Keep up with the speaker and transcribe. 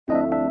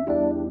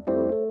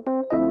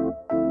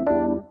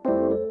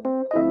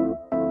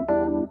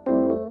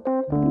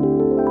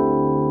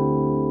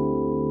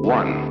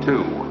1,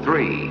 2,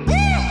 3.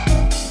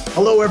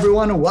 Hello,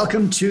 everyone, and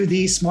welcome to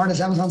the Smartest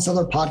Amazon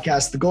Seller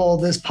Podcast. The goal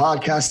of this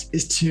podcast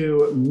is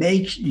to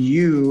make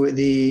you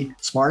the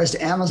smartest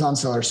Amazon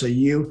seller so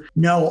you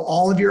know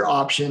all of your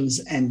options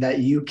and that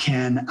you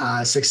can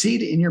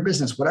succeed in your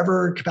business,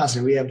 whatever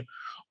capacity. We have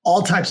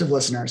all types of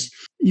listeners.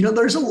 You know,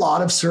 there's a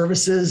lot of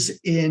services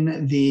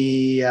in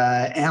the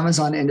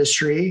Amazon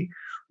industry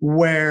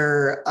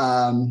where,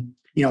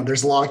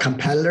 there's a lot of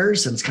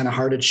competitors and it's kind of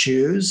hard to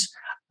choose.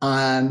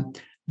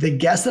 The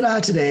guest that I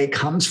have today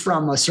comes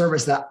from a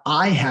service that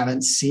I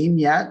haven't seen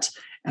yet.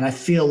 And I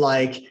feel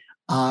like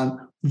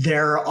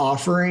they're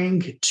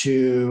offering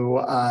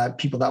to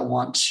people that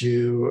want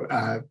to,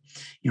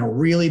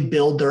 really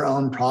build their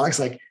own products,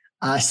 like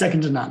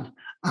second to none.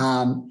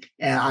 And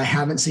I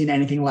haven't seen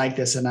anything like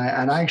this. And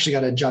I actually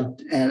got to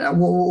jump, and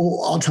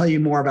I'll tell you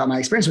more about my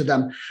experience with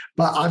them.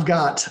 But I've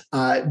got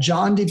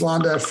John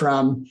DeBlanda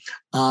from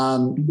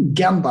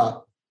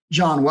Gembah.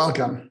 John,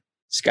 welcome.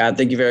 Scott,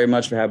 thank you very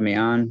much for having me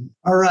on.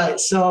 All right.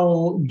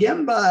 So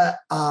Gembah,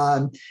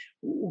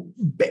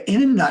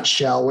 in a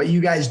nutshell, what you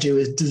guys do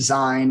is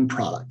design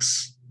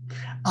products.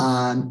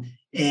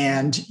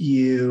 And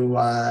you,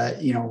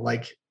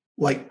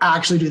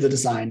 actually do the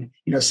design.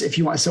 You know, so if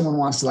someone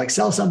wants to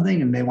sell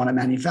something and they want it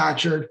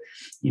manufactured,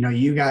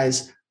 you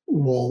guys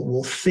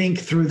will think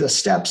through the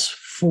steps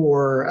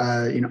for,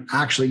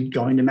 actually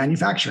going to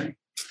manufacturing.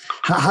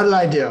 How did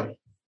I do?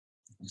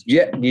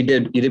 Yeah, you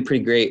did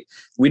pretty great.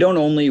 We don't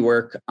only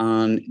work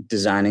on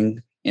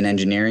designing and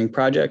engineering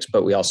projects,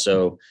 but we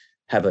also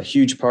have a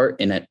huge part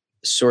in it,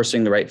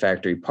 sourcing the right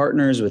factory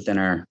partners within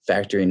our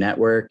factory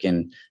network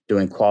and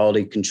doing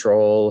quality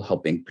control,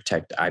 helping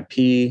protect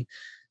IP.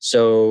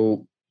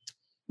 So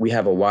we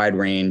have a wide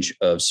range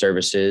of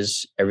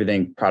services,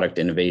 everything product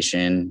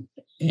innovation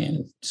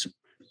and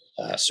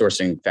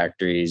sourcing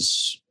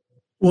factories.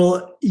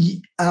 Well,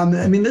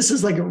 this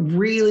is like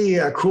really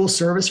a cool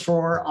service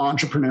for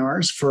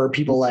entrepreneurs, for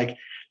people like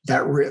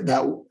that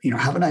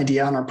have an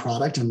idea on our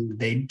product and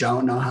they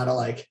don't know how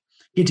to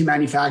get to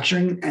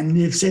manufacturing. And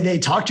if say they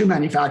talk to a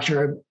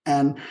manufacturer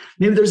and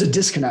maybe there's a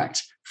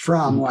disconnect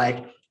from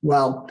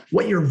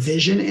what your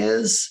vision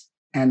is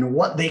and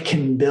what they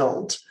can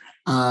build.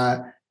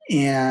 You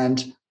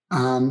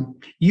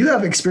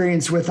have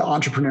experience with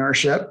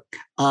entrepreneurship,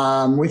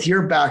 with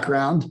your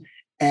background,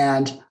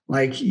 and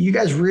you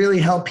guys really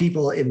help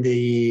people in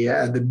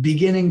the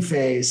beginning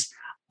phase.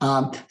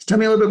 Tell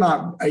me a little bit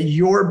about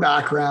your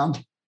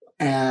background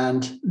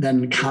and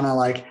then kind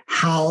of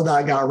how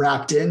that got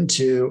wrapped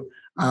into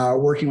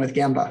working with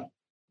Gembah.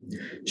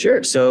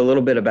 Sure. So a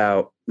little bit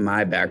about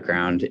my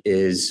background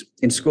is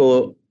in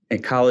school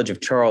at College of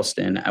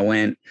Charleston, I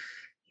went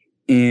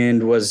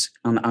and was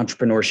on the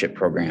entrepreneurship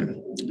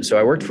program. So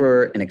I worked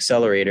for an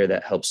accelerator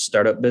that helps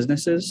startup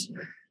businesses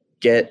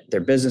get their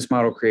business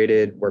model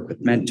created, work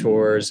with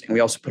mentors, and we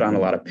also put on a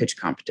lot of pitch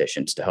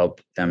competitions to help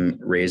them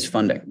raise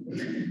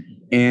funding.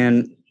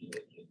 And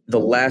the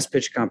last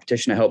pitch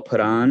competition I helped put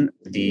on,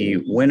 the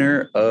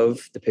winner of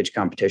the pitch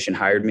competition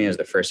hired me as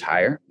the first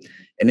hire.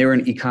 And they were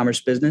in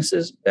e-commerce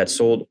businesses that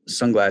sold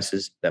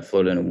sunglasses that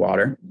floated in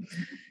water.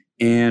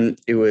 And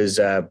it was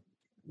a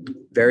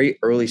very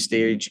early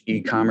stage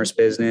e-commerce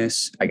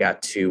business. I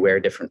got to wear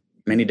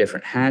many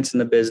different hats in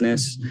the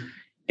business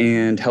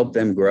and help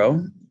them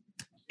grow.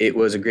 It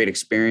was a great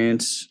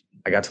experience.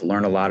 I got to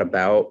learn a lot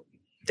about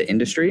the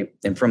industry.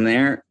 And from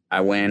there,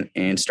 I went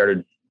and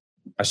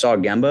I saw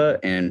Gembah,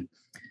 and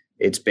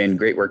it's been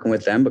great working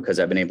with them because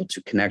I've been able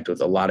to connect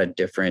with a lot of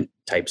different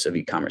types of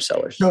e-commerce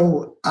sellers.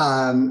 So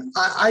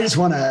I just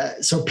want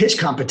to, pitch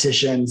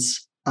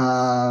competitions,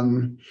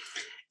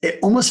 it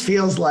almost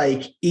feels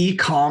like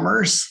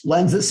e-commerce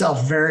lends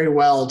itself very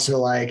well to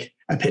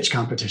a pitch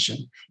competition.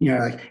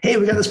 Hey,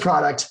 we got this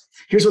product.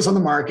 Here's what's on the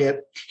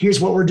market. Here's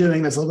what we're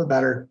doing that's a little bit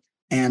better.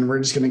 And we're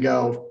just going to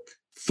go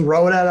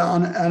throw it out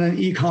on an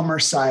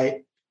e-commerce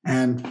site.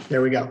 And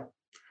there we go.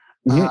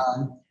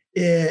 Mm-hmm.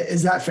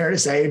 Is that fair to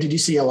say? Did you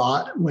see a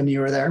lot when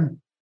you were there?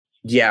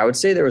 Yeah, I would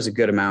say there was a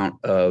good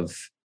amount of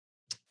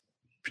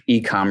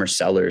e-commerce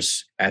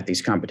sellers at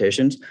these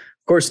competitions.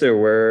 Of course, there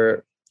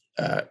were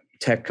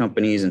tech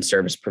companies and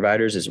service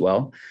providers as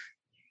well.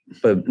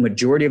 But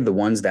majority of the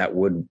ones that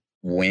would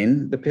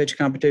win the pitch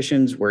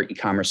competitions were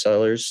e-commerce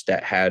sellers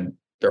that had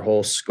their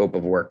whole scope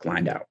of work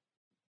lined out.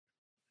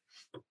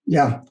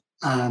 Yeah.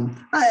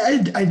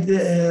 The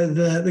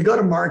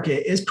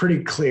go-to-market is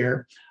pretty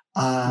clear.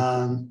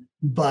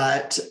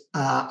 But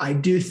I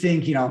do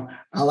think,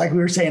 like we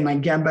were saying,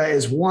 Gembah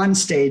is one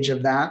stage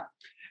of that.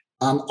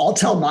 I'll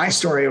tell my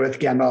story with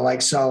Gembah,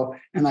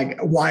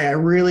 why I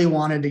really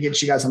wanted to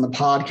get you guys on the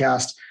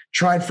podcast.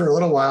 Tried for a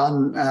little while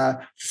and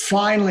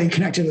finally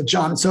connected with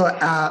John. So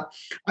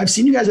I've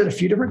seen you guys at a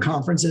few different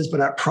conferences, but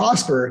at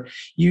Prosper,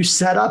 you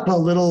set up a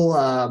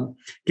little,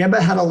 Gembah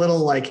had a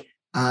little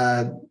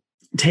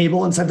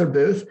table inside their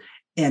booth,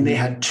 and they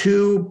had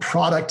two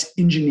product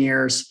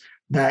engineers,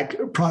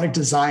 product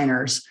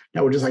designers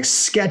that would just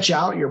sketch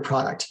out your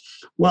product.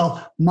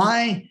 Well,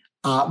 my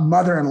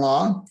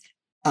mother-in-law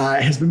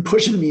has been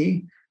pushing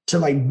me to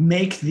like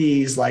make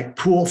these like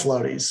pool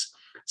floaties.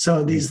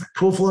 So these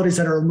pool floaties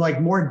that are like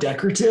more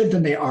decorative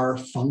than they are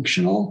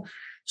functional.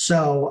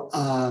 So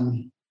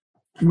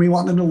we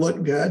want them to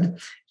look good.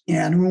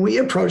 And when we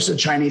approached a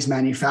Chinese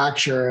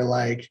manufacturer,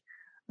 like,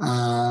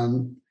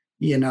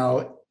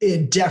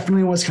 it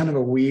definitely was kind of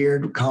a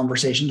weird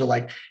conversation to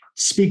like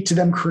speak to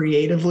them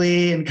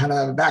creatively and kind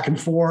of back and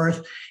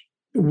forth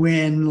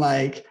when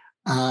like,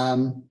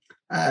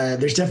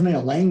 there's definitely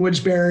a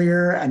language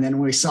barrier. And then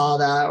when we saw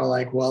that, we're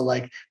like, well,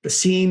 like the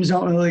seams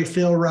don't really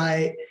feel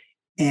right.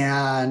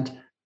 And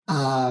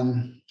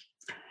I'm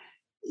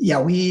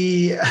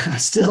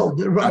still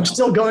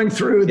going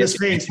through this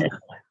phase.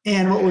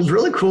 And what was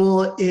really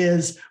cool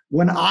is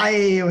when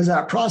I was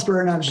at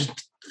Prosper and I was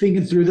just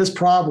thinking through this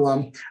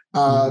problem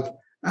of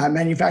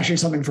manufacturing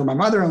something for my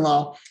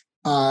mother-in-law,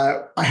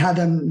 I had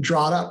them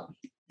draw it up.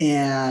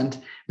 And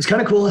it was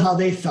kind of cool how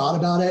they thought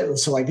about it.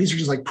 So like, these are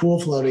just like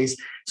pool floaties.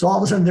 So all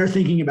of a sudden they're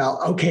thinking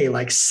about, okay,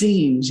 like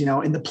seams,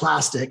 in the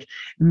plastic.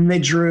 And then they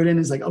drew it in.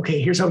 It's like,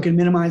 okay, here's how we can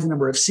minimize the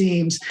number of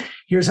seams.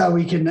 Here's how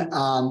we can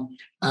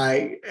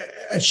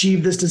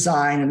achieve this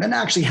design. And then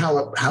actually how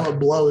it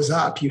blows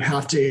up, you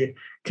have to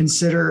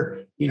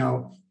consider,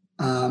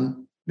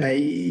 that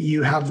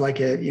you have like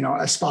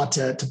a spot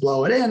to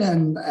blow it in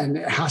and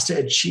it has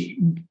to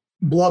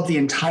blow up the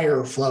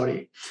entire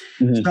floaty.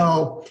 Mm-hmm.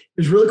 So it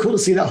was really cool to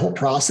see that whole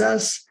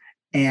process.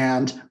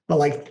 But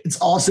like, it's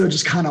also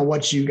just kind of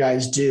what you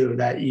guys do,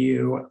 that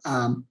you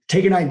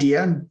take an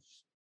idea,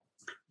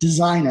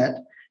 design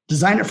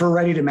it for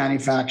ready to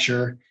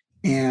manufacture.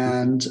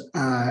 And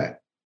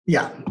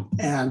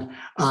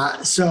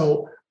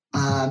so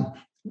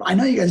I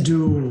know you guys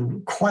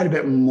do quite a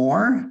bit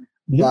more,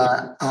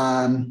 but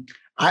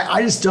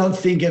I just don't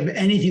think of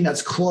anything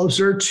that's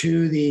closer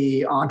to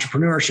the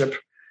entrepreneurship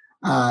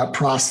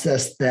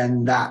process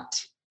than that.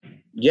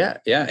 Yeah.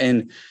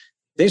 And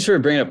thanks for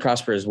bringing up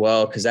Prosper as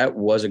well, because that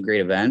was a great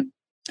event.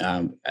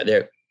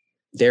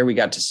 There we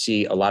got to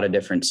see a lot of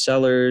different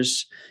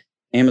sellers,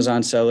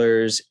 Amazon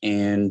sellers,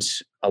 and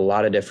a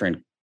lot of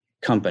different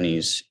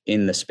companies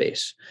in the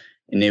space.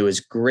 And it was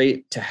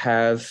great to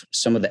have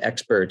some of the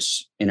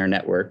experts in our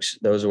networks.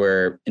 Those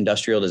were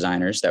industrial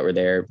designers that were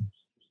there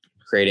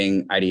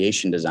creating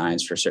ideation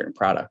designs for certain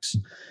products.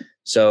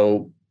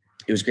 So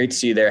it was great to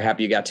see you there.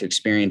 Happy you got to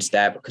experience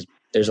that, because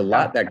there's a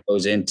lot that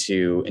goes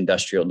into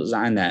industrial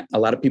design that a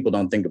lot of people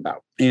don't think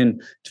about.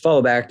 And to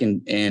follow back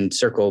and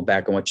circle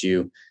back on what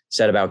you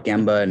said about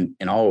Gembah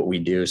and all what we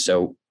do.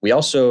 So we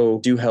also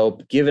do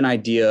help give an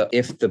idea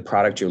if the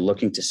product you're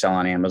looking to sell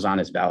on Amazon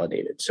is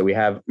validated. So we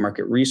have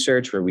market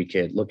research where we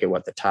could look at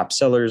what the top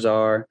sellers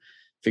are,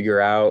 figure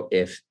out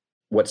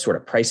what sort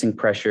of pricing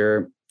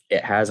pressure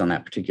it has on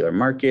that particular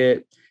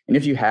market. And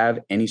if you have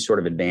any sort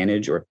of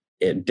advantage or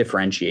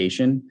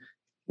differentiation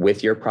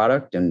with your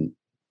product and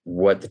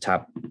what the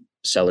top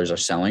sellers are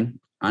selling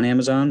on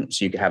Amazon,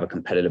 so you can have a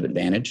competitive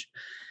advantage.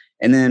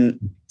 And then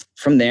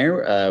from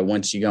there,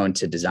 once you go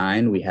into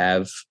design, we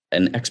have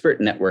an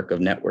expert network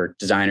of network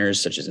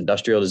designers, such as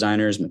industrial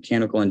designers,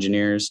 mechanical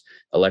engineers,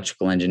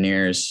 electrical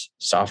engineers,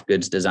 soft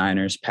goods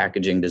designers,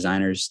 packaging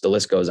designers, the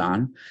list goes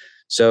on.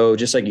 So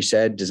just like you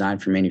said, design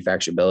for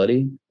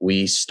manufacturability,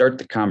 we start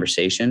the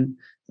conversation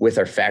with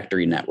our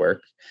factory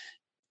network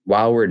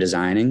while we're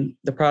designing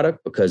the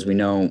product, because we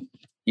know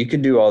you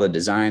could do all the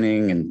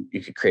designing and you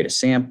could create a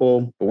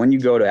sample, but when you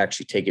go to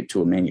actually take it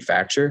to a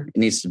manufacturer, it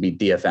needs to be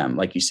DFM,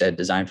 like you said,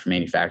 design for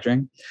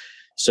manufacturing.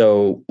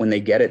 So when they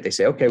get it, they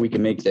say, okay, we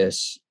can make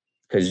this,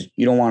 because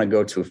you don't want to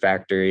go to a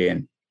factory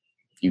and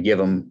you give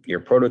them your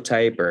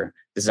prototype or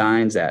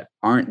designs that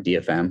aren't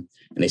DFM,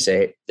 and they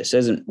say, this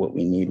isn't what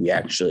we need. We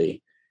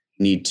actually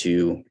need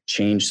to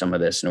change some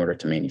of this in order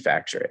to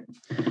manufacture it.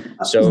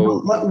 So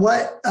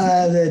what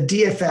the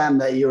DFM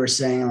that you were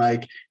saying,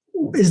 like,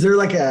 is it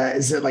like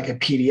a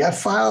PDF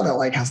file that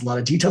like has a lot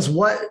of details?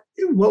 What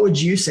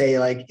would you say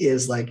like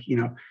is like,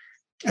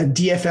 a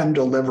DFM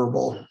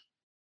deliverable?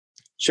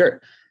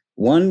 Sure.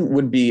 One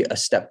would be a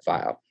step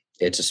file.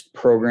 It's a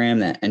program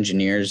that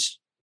engineers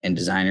and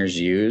designers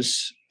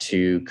use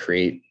to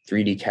create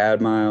 3D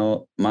CAD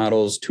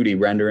models, 2D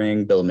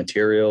rendering, bill of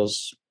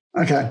materials.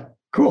 Okay,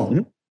 cool.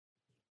 Mm-hmm.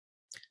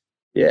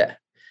 Yeah.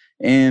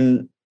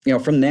 And,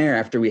 from there,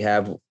 after we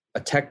have a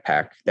tech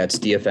pack that's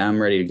DFM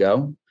ready to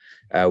go,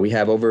 we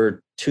have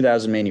over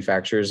 2,000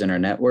 manufacturers in our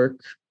network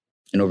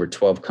in over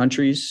 12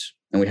 countries,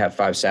 and we have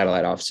 5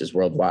 satellite offices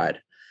worldwide.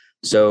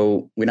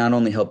 So we not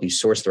only help you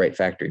source the right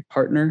factory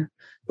partner,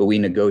 but we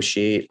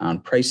negotiate on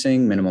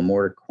pricing, minimum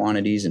order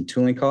quantities, and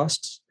tooling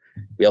costs.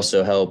 We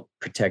also help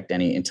protect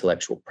any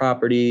intellectual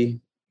property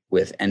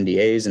with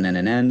NDAs and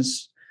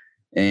NNNs,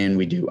 and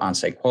we do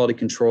on-site quality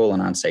control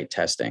and on-site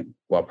testing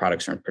while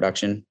products are in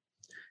production.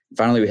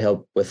 Finally, we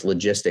help with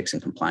logistics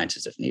and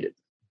compliances if needed.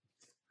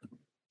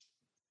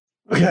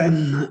 Okay.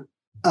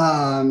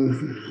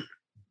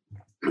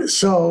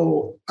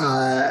 So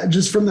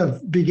just from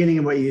the beginning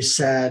of what you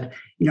said,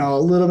 a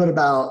little bit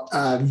about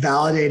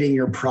validating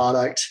your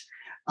product.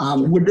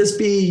 Would this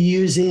be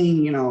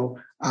using,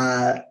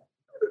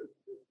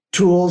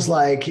 tools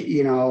like,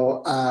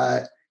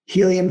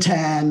 Helium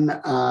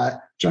 10,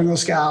 Jungle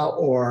Scout,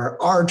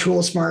 or our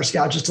tool Smart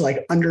Scout just to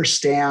like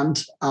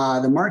understand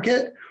the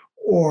market,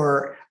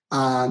 or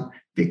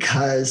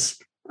because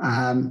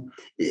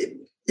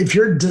if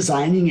you're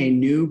designing a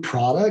new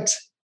product,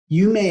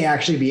 you may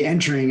actually be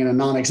entering in a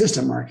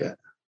non-existent market.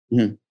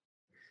 Mm-hmm.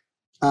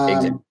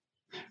 Exactly.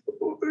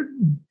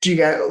 Do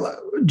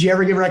you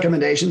ever give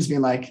recommendations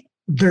being like,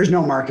 there's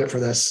no market for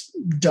this,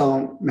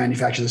 don't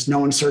manufacture this, no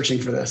one's searching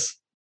for this?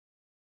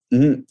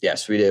 Mm-hmm.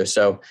 Yes, we do.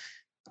 So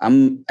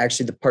I'm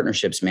actually the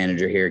partnerships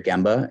manager here at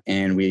Gembah,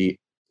 and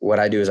what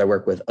I do is I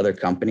work with other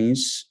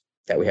companies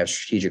that we have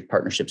strategic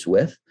partnerships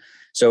with.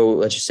 So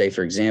let's just say,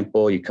 for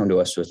example, you come to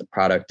us with a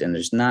product and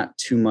there's not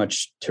too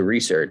much to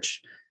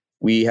research.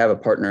 We have a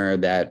partner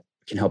that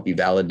can help you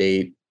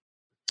validate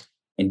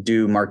and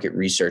do market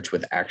research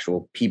with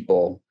actual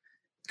people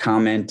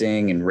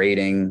commenting and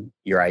rating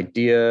your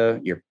idea,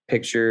 your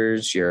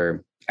pictures,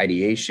 your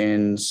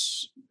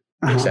ideations,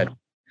 etc.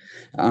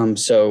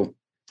 So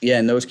yeah,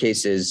 in those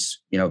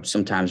cases,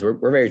 sometimes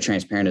we're very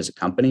transparent as a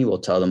company. We'll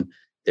tell them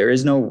there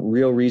is no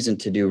real reason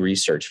to do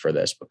research for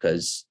this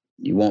because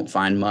you won't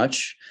find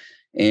much.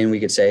 And we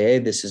could say, hey,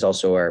 this is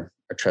also our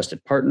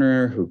trusted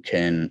partner who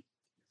can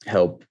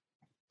help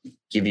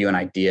give you an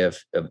idea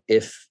of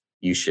if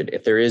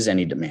there is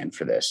any demand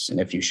for this, and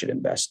if you should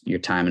invest your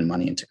time and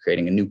money into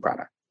creating a new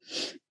product.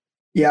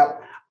 Yeah.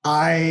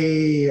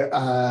 I've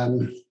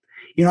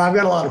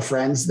got a lot of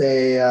friends.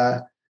 They,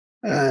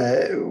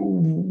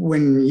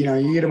 when,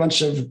 you get a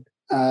bunch of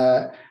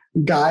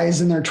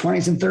guys in their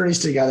 20s and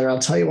 30s together, I'll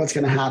tell you what's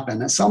going to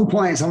happen. At some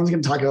point, someone's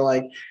going to talk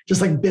about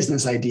just like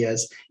business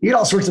ideas. You get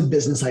all sorts of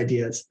business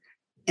ideas.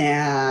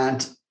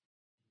 And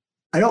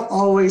I don't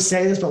always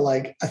say this, but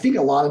I think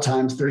a lot of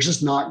times they're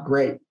just not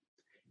great.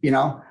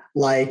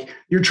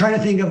 You're trying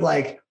to think of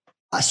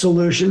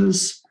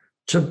solutions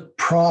to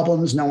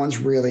problems no one's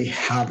really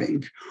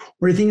having,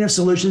 or you're thinking of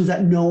solutions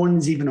that no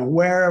one's even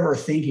aware of or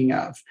thinking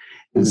of.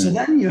 And so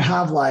then you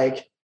have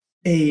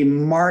a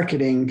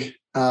marketing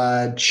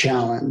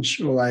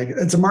challenge, or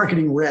it's a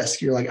marketing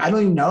risk. You're I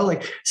don't even know,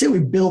 say we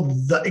build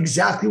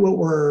exactly what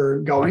we're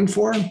going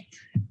for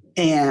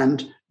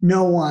and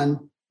no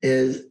one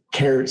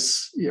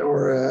cares,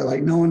 or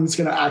no one's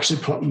going to actually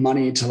put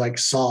money to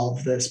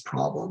solve this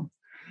problem.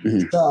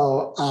 Mm-hmm.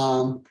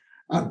 So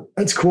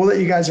it's cool that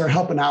you guys are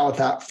helping out with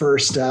that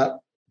first step.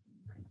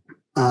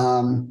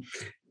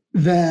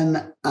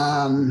 Then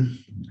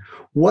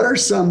what are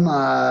some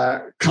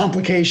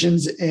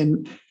complications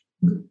in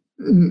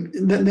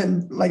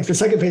then the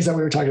second phase that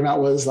we were talking about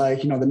was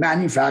the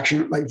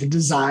manufacturing, the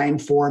design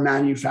for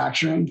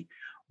manufacturing.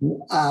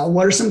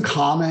 What are some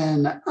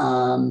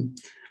common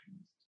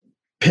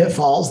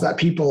pitfalls that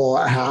people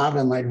have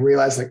and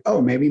realize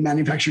oh, maybe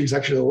manufacturing is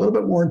actually a little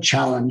bit more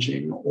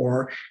challenging,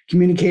 or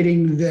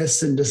communicating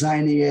this and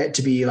designing it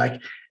to be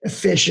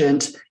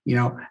efficient,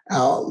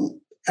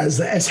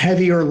 as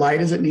heavy or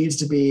light as it needs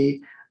to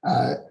be.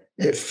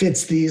 It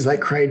fits these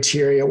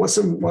criteria.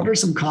 What are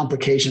some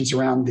complications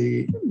around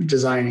the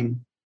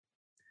designing?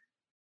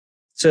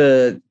 It's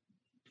a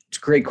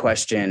great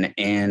question.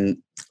 And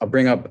I'll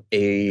bring up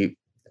a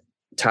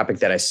topic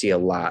that I see a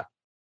lot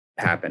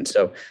happen.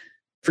 So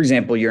for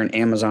example, you're an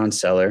Amazon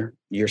seller,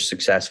 you're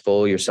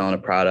successful, you're selling a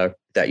product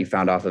that you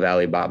found off of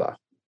Alibaba.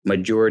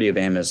 Majority of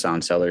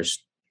Amazon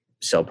sellers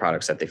sell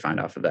products that they find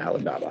off of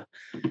Alibaba.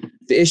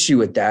 The issue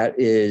with that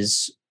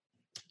is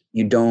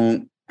you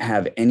don't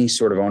have any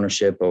sort of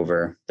ownership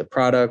over the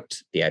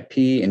product, the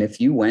IP. And if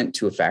you went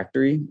to a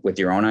factory with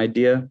your own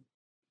idea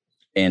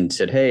and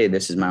said, hey,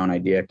 this is my own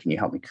idea, can you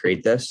help me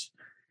create this?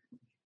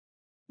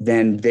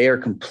 Then they are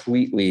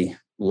completely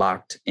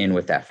locked in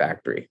with that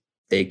factory.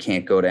 They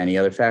can't go to any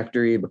other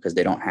factory because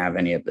they don't have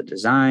any of the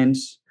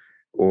designs,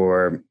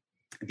 or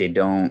they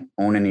don't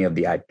own any of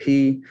the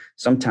IP.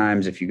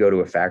 Sometimes if you go to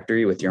a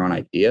factory with your own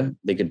idea,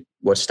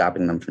 what's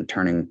stopping them from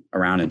turning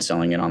around and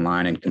selling it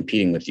online and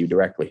competing with you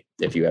directly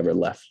if you ever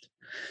left?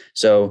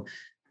 So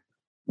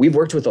we've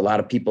worked with a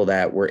lot of people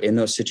that were in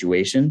those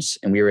situations,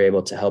 and we were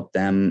able to help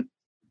them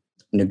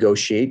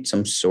negotiate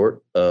some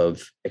sort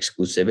of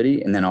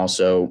exclusivity, and then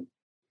also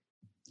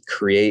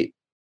create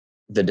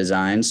the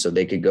designs so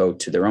they could go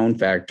to their own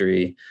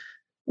factory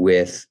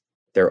with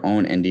their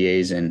own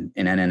NDAs and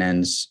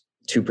NNNs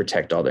to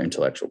protect all their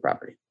intellectual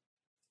property.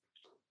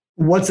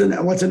 What's an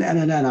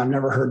NNN? I've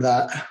never heard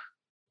that.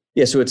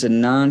 Yeah, so it's a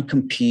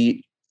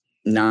non-compete,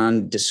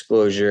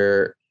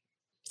 non-disclosure,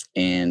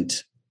 and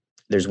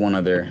there's one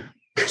other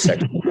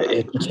section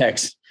it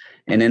protects.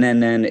 And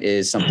NNN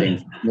is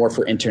something more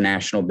for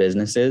international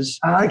businesses.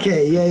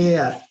 Okay,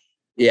 yeah.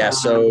 Yeah,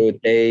 so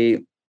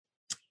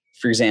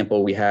for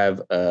example, we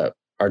have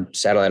our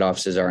satellite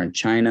offices are in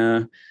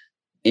China,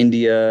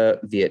 India,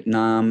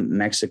 Vietnam,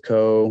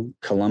 Mexico,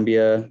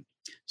 Colombia.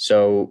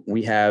 So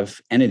we have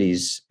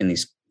entities in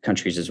these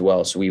countries as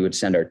well. So we would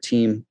send our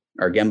team,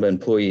 our Gembah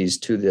employees,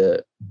 to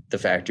the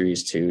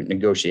factories to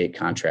negotiate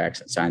contracts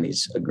and sign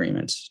these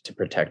agreements to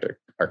protect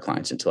our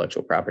clients'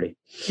 intellectual property.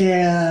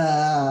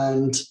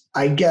 And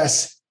I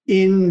guess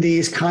in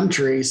these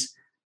countries,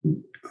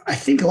 I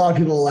think a lot of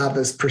people have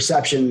this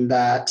perception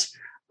that,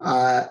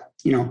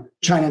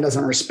 China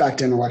doesn't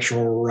respect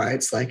intellectual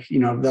rights. Like,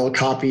 they'll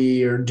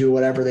copy or do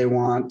whatever they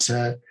want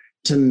to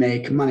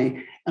make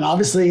money. And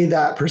obviously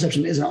that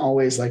perception isn't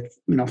always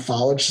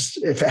followed.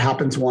 Just if it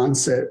happens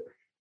once,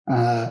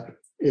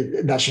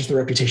 that's just the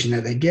reputation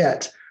that they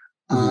get.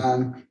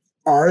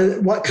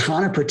 What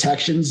kind of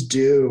protections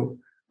do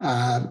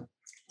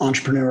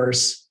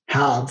entrepreneurs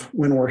have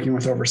when working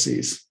with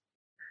overseas?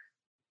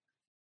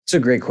 It's a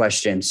great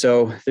question.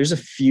 So there's a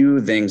few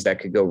things that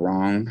could go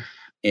wrong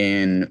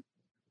in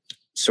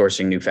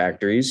sourcing new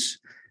factories.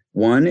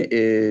 One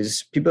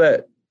is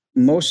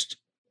most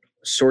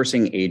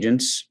sourcing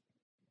agents,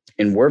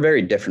 and we're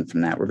very different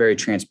from that. We're very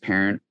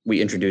transparent.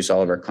 We introduce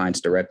all of our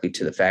clients directly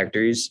to the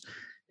factories.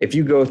 If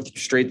you go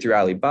straight through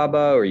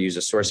Alibaba or use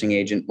a sourcing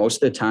agent,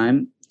 most of the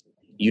time,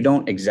 you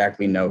don't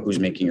exactly know who's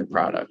making your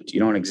product. You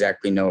don't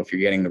exactly know if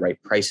you're getting the right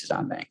prices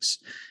on things.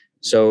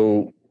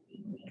 So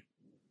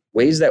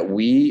ways that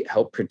we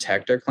help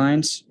protect our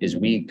clients is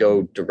we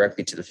go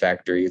directly to the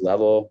factory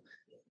level,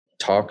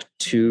 talk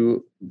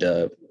to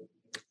the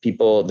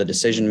people, the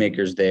decision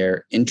makers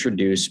there,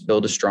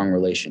 build a strong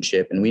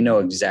relationship. And we know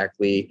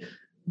exactly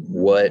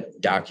what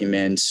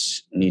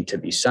documents need to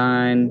be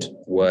signed,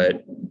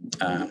 what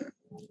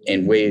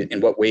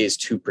ways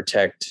to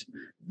protect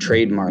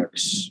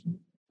trademarks,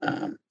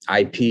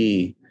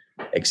 IP,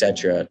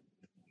 etc.,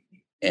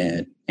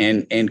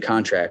 and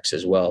contracts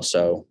as well.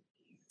 So,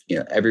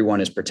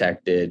 everyone is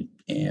protected,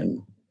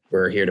 and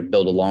we're here to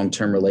build a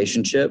long-term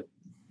relationship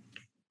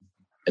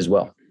as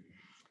well.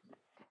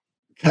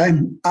 Okay.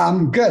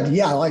 Good.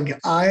 Yeah.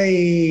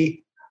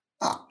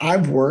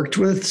 I've worked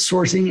with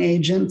sourcing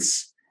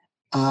agents,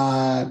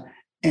 and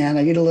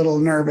I get a little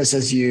nervous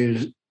as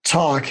you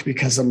talk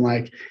because I'm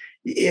like,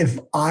 if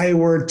I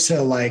were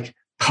to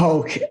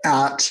poke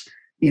at,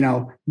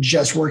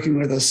 just working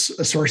with a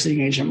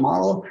sourcing agent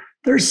model,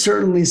 there's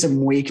certainly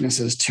some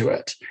weaknesses to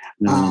it.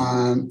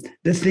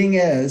 The thing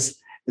is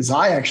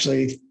I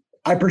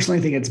personally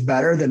think it's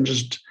better than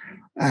just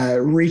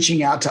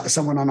reaching out to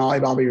someone on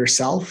Alibaba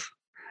yourself.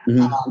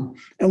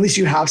 At least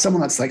you have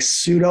someone that's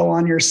pseudo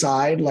on your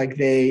side, like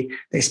they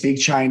speak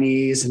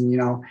Chinese, and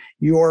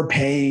you're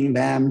paying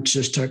them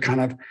just to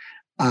kind of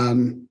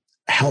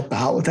help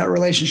out with that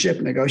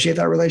relationship, negotiate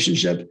that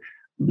relationship.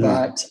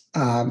 But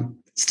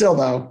still,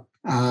 though,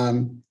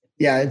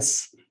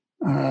 it's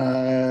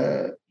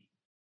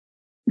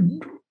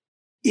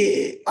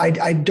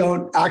I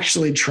don't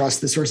actually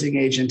trust the sourcing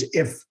agent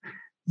if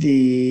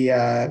the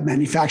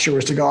manufacturer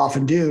was to go off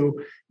and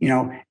do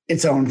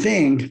its own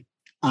thing.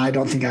 I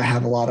don't think I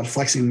have a lot of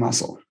flexing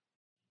muscle.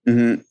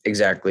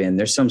 Exactly. And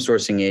there's some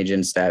sourcing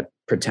agents that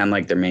pretend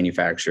like they're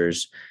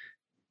manufacturers.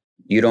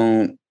 You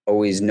don't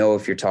always know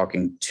if you're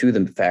talking to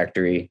the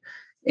factory.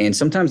 And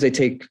sometimes they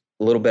take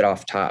a little bit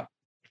off top.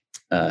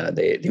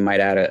 They might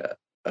add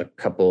a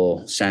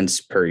couple cents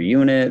per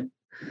unit,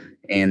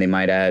 and they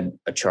might add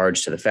a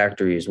charge to the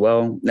factory as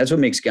well. That's what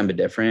makes Gembah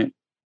different,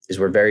 is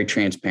we're very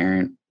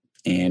transparent.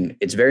 And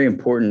it's very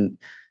important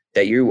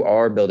that you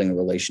are building a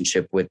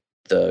relationship with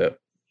the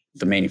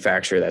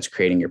manufacturer that's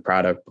creating your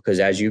product, because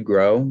as you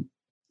grow,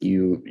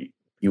 you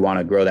want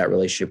to grow that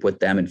relationship with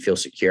them and feel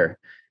secure.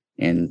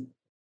 And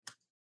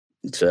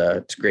it's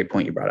a great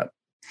point you brought up.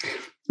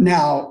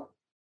 Now,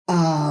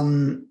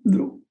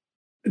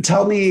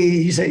 tell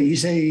me, you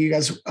say you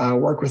guys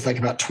work with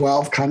about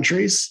 12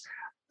 countries.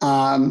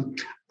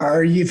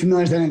 Are you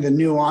familiar with any of the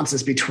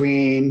nuances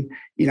between,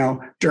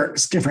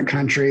 different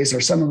countries? Are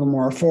some of them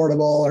more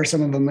affordable, or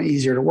some of them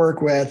easier to work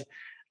with?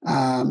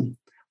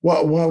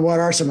 What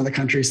are some of the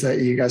countries that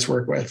you guys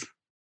work with?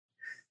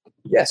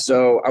 Yeah,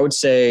 so I would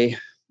say,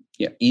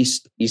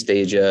 East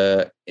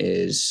Asia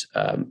is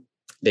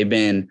they've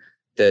been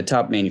the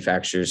top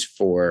manufacturers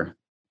for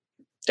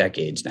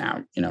decades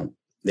now.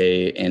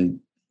 They and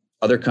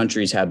other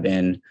countries have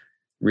been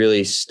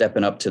really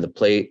stepping up to the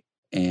plate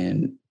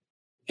and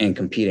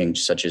competing,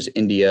 such as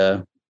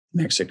India,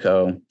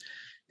 Mexico,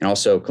 and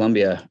also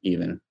Colombia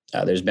even.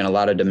 There's been a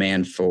lot of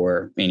demand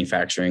for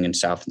manufacturing in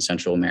South and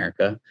Central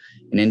America,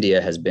 and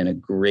India has been a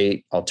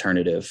great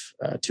alternative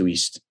to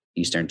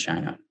Eastern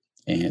China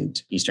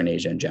and Eastern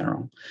Asia in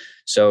general.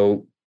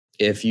 So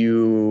if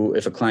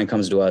a client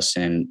comes to us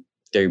and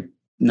they're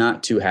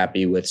not too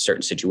happy with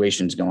certain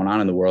situations going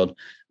on in the world,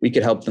 we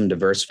could help them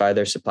diversify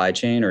their supply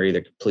chain, or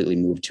either completely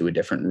move to a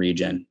different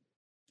region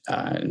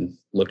and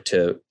look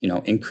to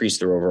increase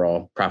their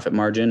overall profit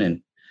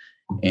margin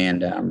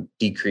and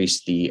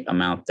decrease the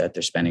amount that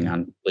they're spending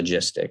on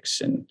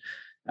logistics, and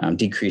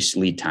decrease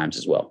lead times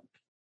as well.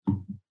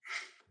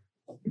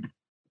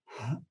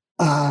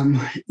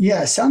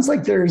 Yeah, it sounds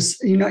like there's,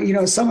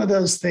 some of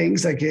those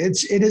things, it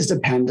is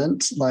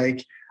dependent.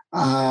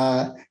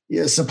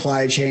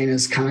 Supply chain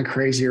is kind of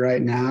crazy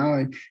right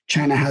now.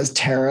 China has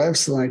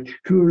tariffs.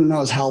 Who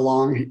knows how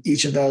long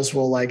each of those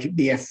will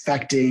be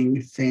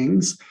affecting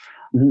things.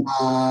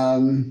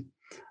 But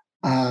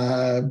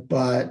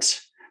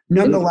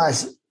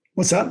nonetheless,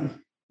 what's up?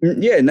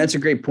 Yeah, and that's a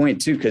great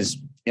point too, because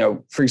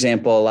for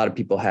example, a lot of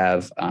people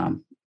have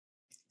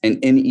And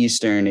in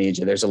Eastern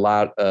Asia, there's a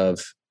lot of,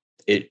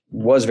 it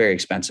was very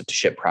expensive to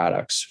ship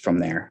products from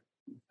there.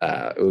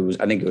 I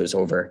think it was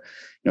over,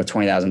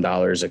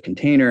 $20,000 a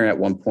container at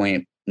one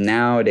point.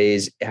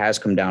 Nowadays, it has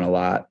come down a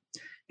lot.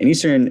 And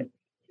Eastern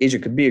Asia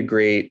could be a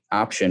great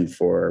option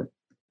for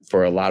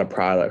a lot of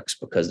products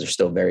because they're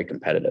still very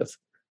competitive.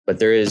 But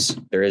there is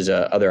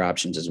other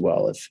options as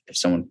well if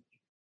someone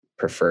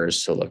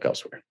prefers to look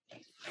elsewhere.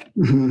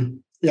 Mm-hmm.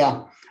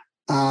 Yeah.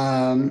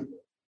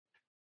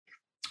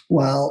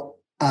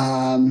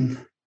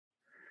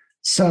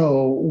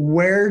 So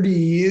where do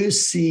you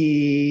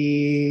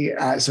see,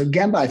 so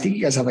Gembah, I think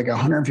you guys have like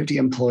 150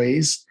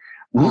 employees.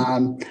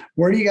 Mm-hmm.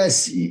 Where do you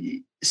guys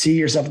see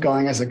yourself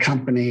going as a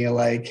company?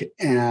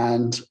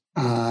 What's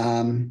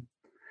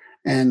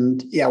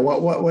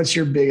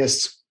your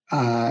biggest,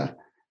 of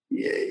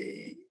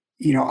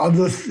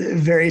the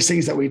various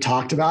things that we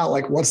talked about,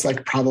 like what's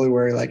like probably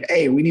where like,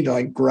 hey, we need to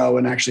like grow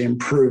and actually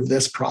improve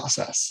this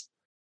process?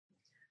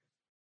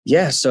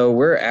 Yeah, so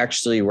we're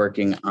actually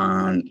working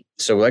on,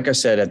 so like I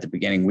said at the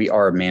beginning, we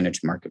are a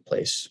managed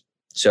marketplace.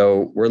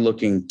 So we're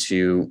looking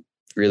to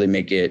really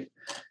make it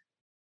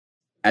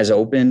as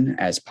open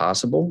as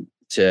possible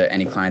to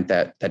any client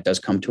that does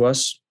come to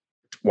us.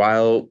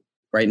 While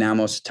right now,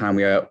 most of the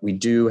time we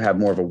do have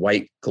more of a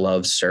white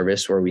glove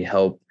service where we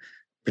help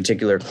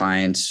particular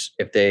clients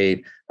if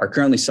they are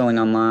currently selling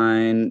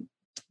online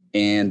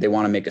and they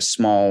want to make a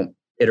small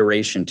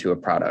iteration to a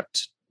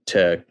product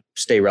to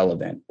stay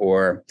relevant,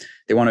 or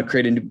they want to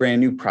create a brand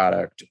new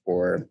product,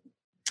 or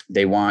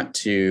they want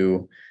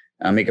to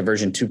make a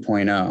version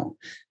 2.0.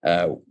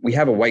 We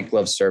have a white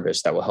glove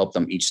service that will help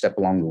them each step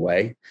along the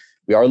way.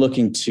 We are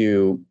looking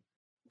to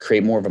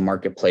create more of a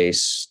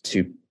marketplace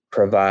to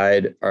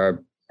provide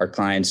our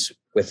clients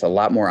with a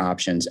lot more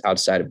options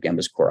outside of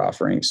Gembah's core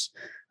offerings.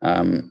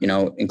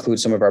 Include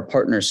some of our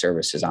partner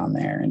services on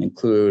there and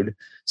include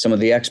some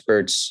of the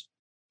experts'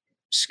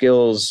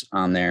 skills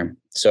on there.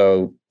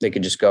 So they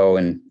could just go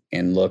and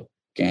look,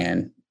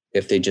 and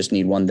if they just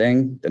need one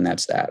thing, then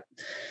that's that.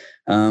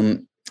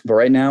 But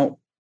right now,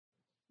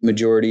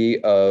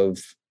 majority of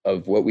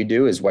what we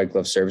do is white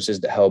glove services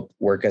to help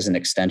work as an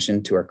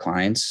extension to our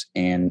clients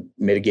and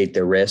mitigate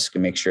their risk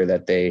and make sure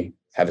that they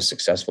have a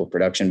successful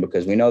production,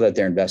 because we know that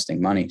they're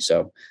investing money.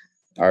 So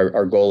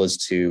our goal is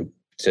to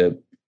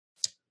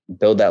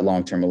build that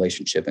long-term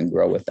relationship and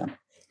grow with them.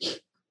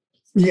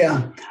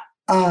 Yeah.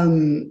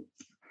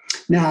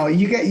 Now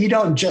you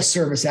don't just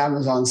service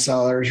Amazon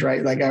sellers,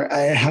 right? Like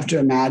I have to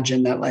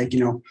imagine that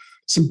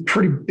some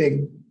pretty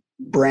big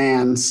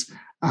brands,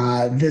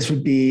 this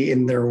would be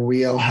in their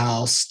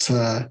wheelhouse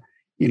to,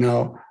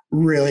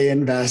 really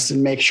invest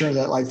and make sure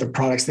that like the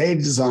products they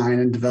design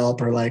and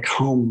develop are like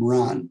home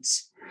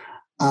runs.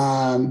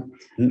 What,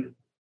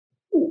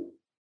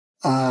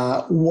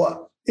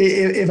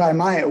 if I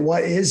might,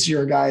 what is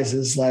your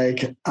guys's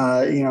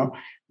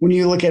when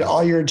you look at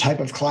all your type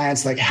of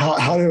clients, like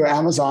how do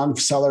Amazon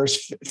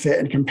sellers fit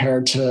and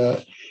compare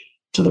to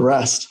the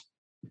rest?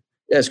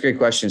 Yeah, that's a great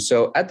question.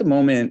 So at the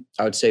moment,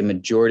 I would say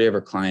majority of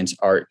our clients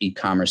are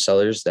e-commerce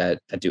sellers that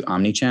do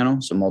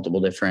omni-channel, so multiple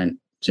different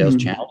sales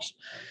channels.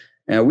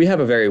 And we have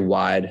a very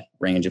wide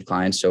range of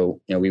clients. So,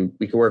 we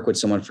could work with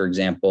someone, for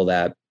example,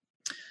 that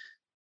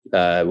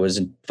was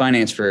in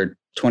finance for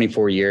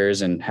 24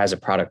 years and has a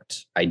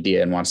product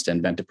idea and wants to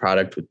invent a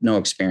product with no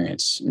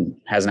experience and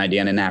has an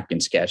idea on a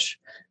napkin sketch.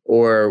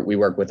 Or we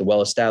work with the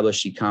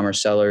well-established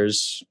e-commerce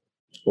sellers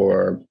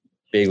or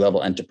big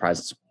level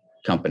enterprise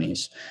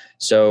companies.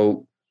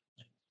 So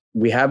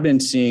we have been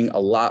seeing a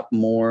lot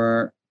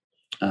more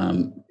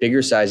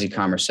bigger size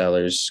e-commerce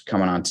sellers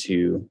coming on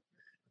to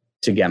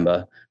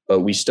Gembah, but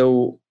we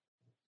still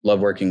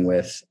love working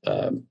with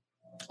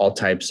all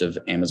types of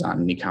Amazon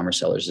and e-commerce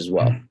sellers as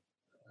well.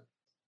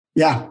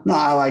 Yeah, no,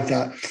 I like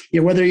that.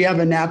 Whether you have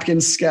a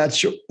napkin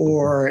sketch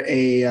or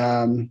a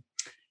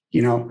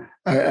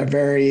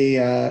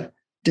very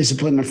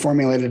disciplined and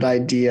formulated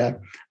idea.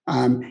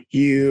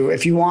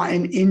 If you want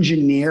an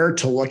engineer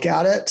to look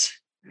at it,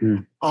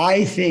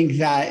 I think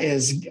that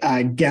is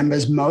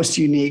Gembah's most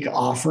unique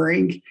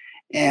offering,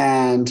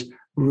 and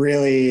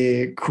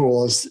really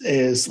cool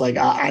is like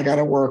I got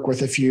to work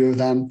with a few of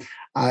them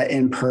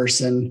in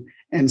person,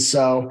 and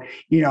so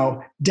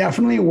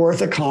definitely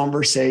worth a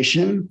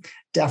conversation.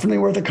 Definitely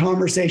worth a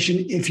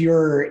conversation if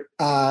you're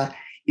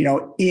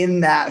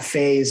in that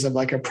phase of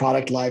like a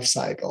product life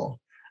cycle.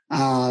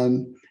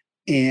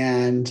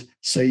 And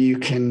so you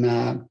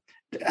can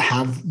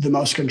have the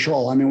most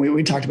control. I mean,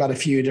 we talked about a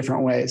few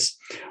different ways.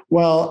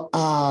 Well,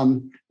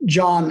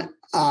 John,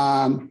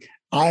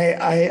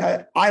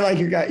 I like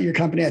your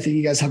company. I think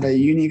you guys have a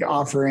unique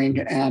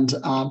offering, and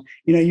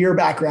your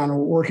background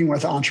working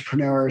with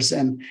entrepreneurs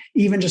and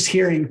even just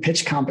hearing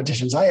pitch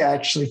competitions. I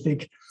actually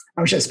think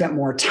I wish I spent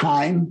more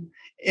time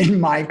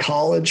in my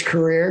college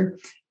career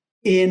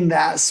in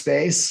that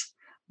space,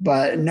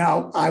 but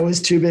no, I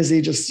was too busy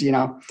just,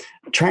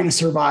 trying to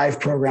survive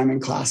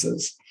programming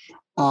classes.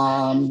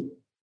 And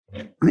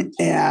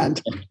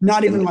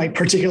not even like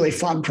particularly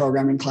fun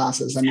programming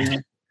classes. I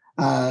mean,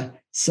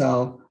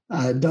 so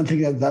don't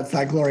think that's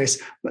that glorious.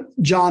 But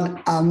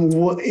John,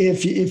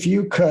 if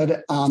you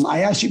could,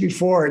 I asked you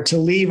before to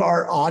leave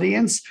our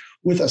audience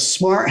with a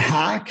smart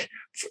hack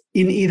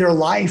in either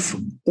life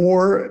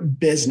or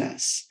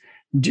business.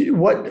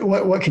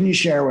 What can you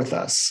share with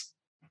us?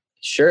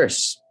 Sure.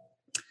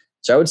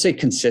 So I would say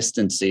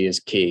consistency is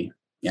key.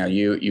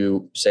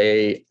 You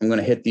say, I'm going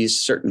to hit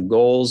these certain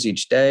goals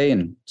each day,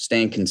 and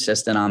staying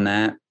consistent on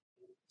that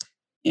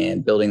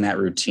and building that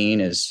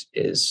routine is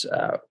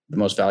the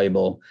most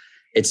valuable.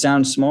 It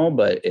sounds small,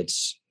 but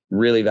it's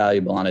really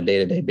valuable on a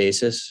day-to-day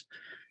basis.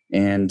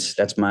 And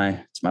it's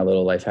my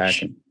little life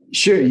hack.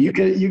 Sure. You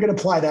could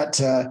apply that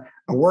to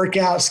a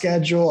workout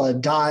schedule, a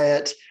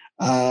diet,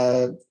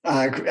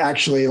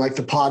 actually like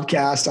the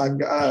podcast.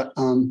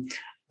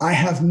 I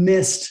have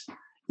missed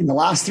in the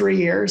last 3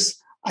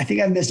 years, I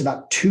think I've missed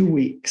about 2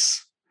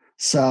 weeks.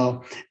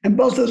 So, and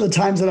both of the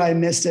times that I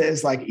missed it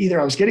is like either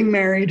I was getting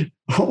married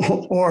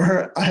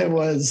or I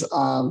was,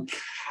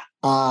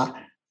 I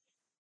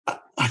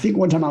think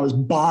one time I was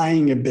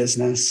buying a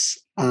business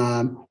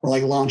or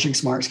like launching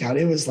Smart Scout.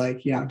 It was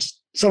like,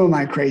 just some of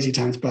my crazy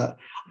times, but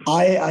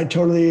I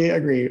totally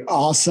agree.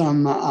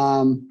 Awesome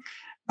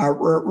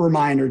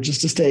reminder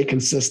just to stay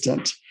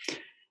consistent.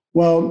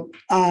 Well,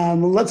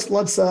 that's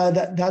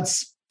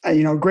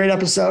great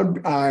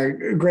episode,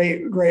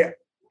 great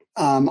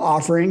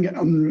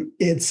offering.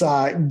 It's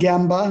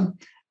Gembah.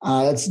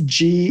 That's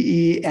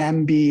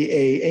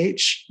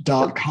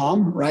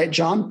GEMBAH.com, right,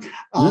 John?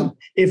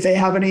 If they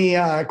have any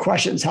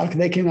questions, how can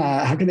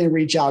they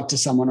reach out to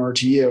someone or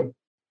to you?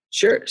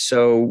 Sure.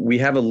 So we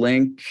have a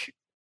link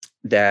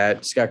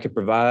that Scott could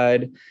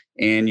provide,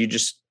 and you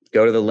just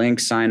go to the link,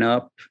 sign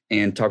up,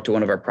 and talk to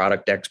one of our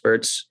product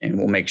experts, and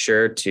we'll make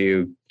sure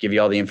to give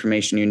you all the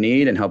information you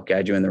need and help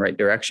guide you in the right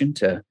direction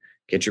to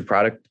get your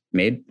product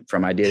made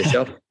from idea to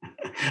shelf.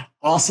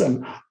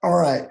 Awesome. All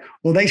right.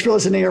 Well, thanks for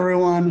listening,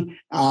 everyone.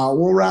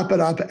 We'll wrap it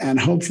up, and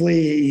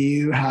hopefully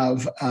you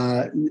have,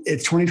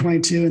 it's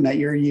 2022 and that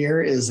your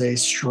year is a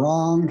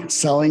strong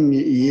selling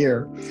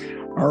year.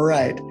 All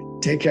right.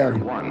 Take care.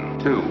 1,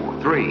 2,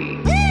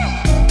 3.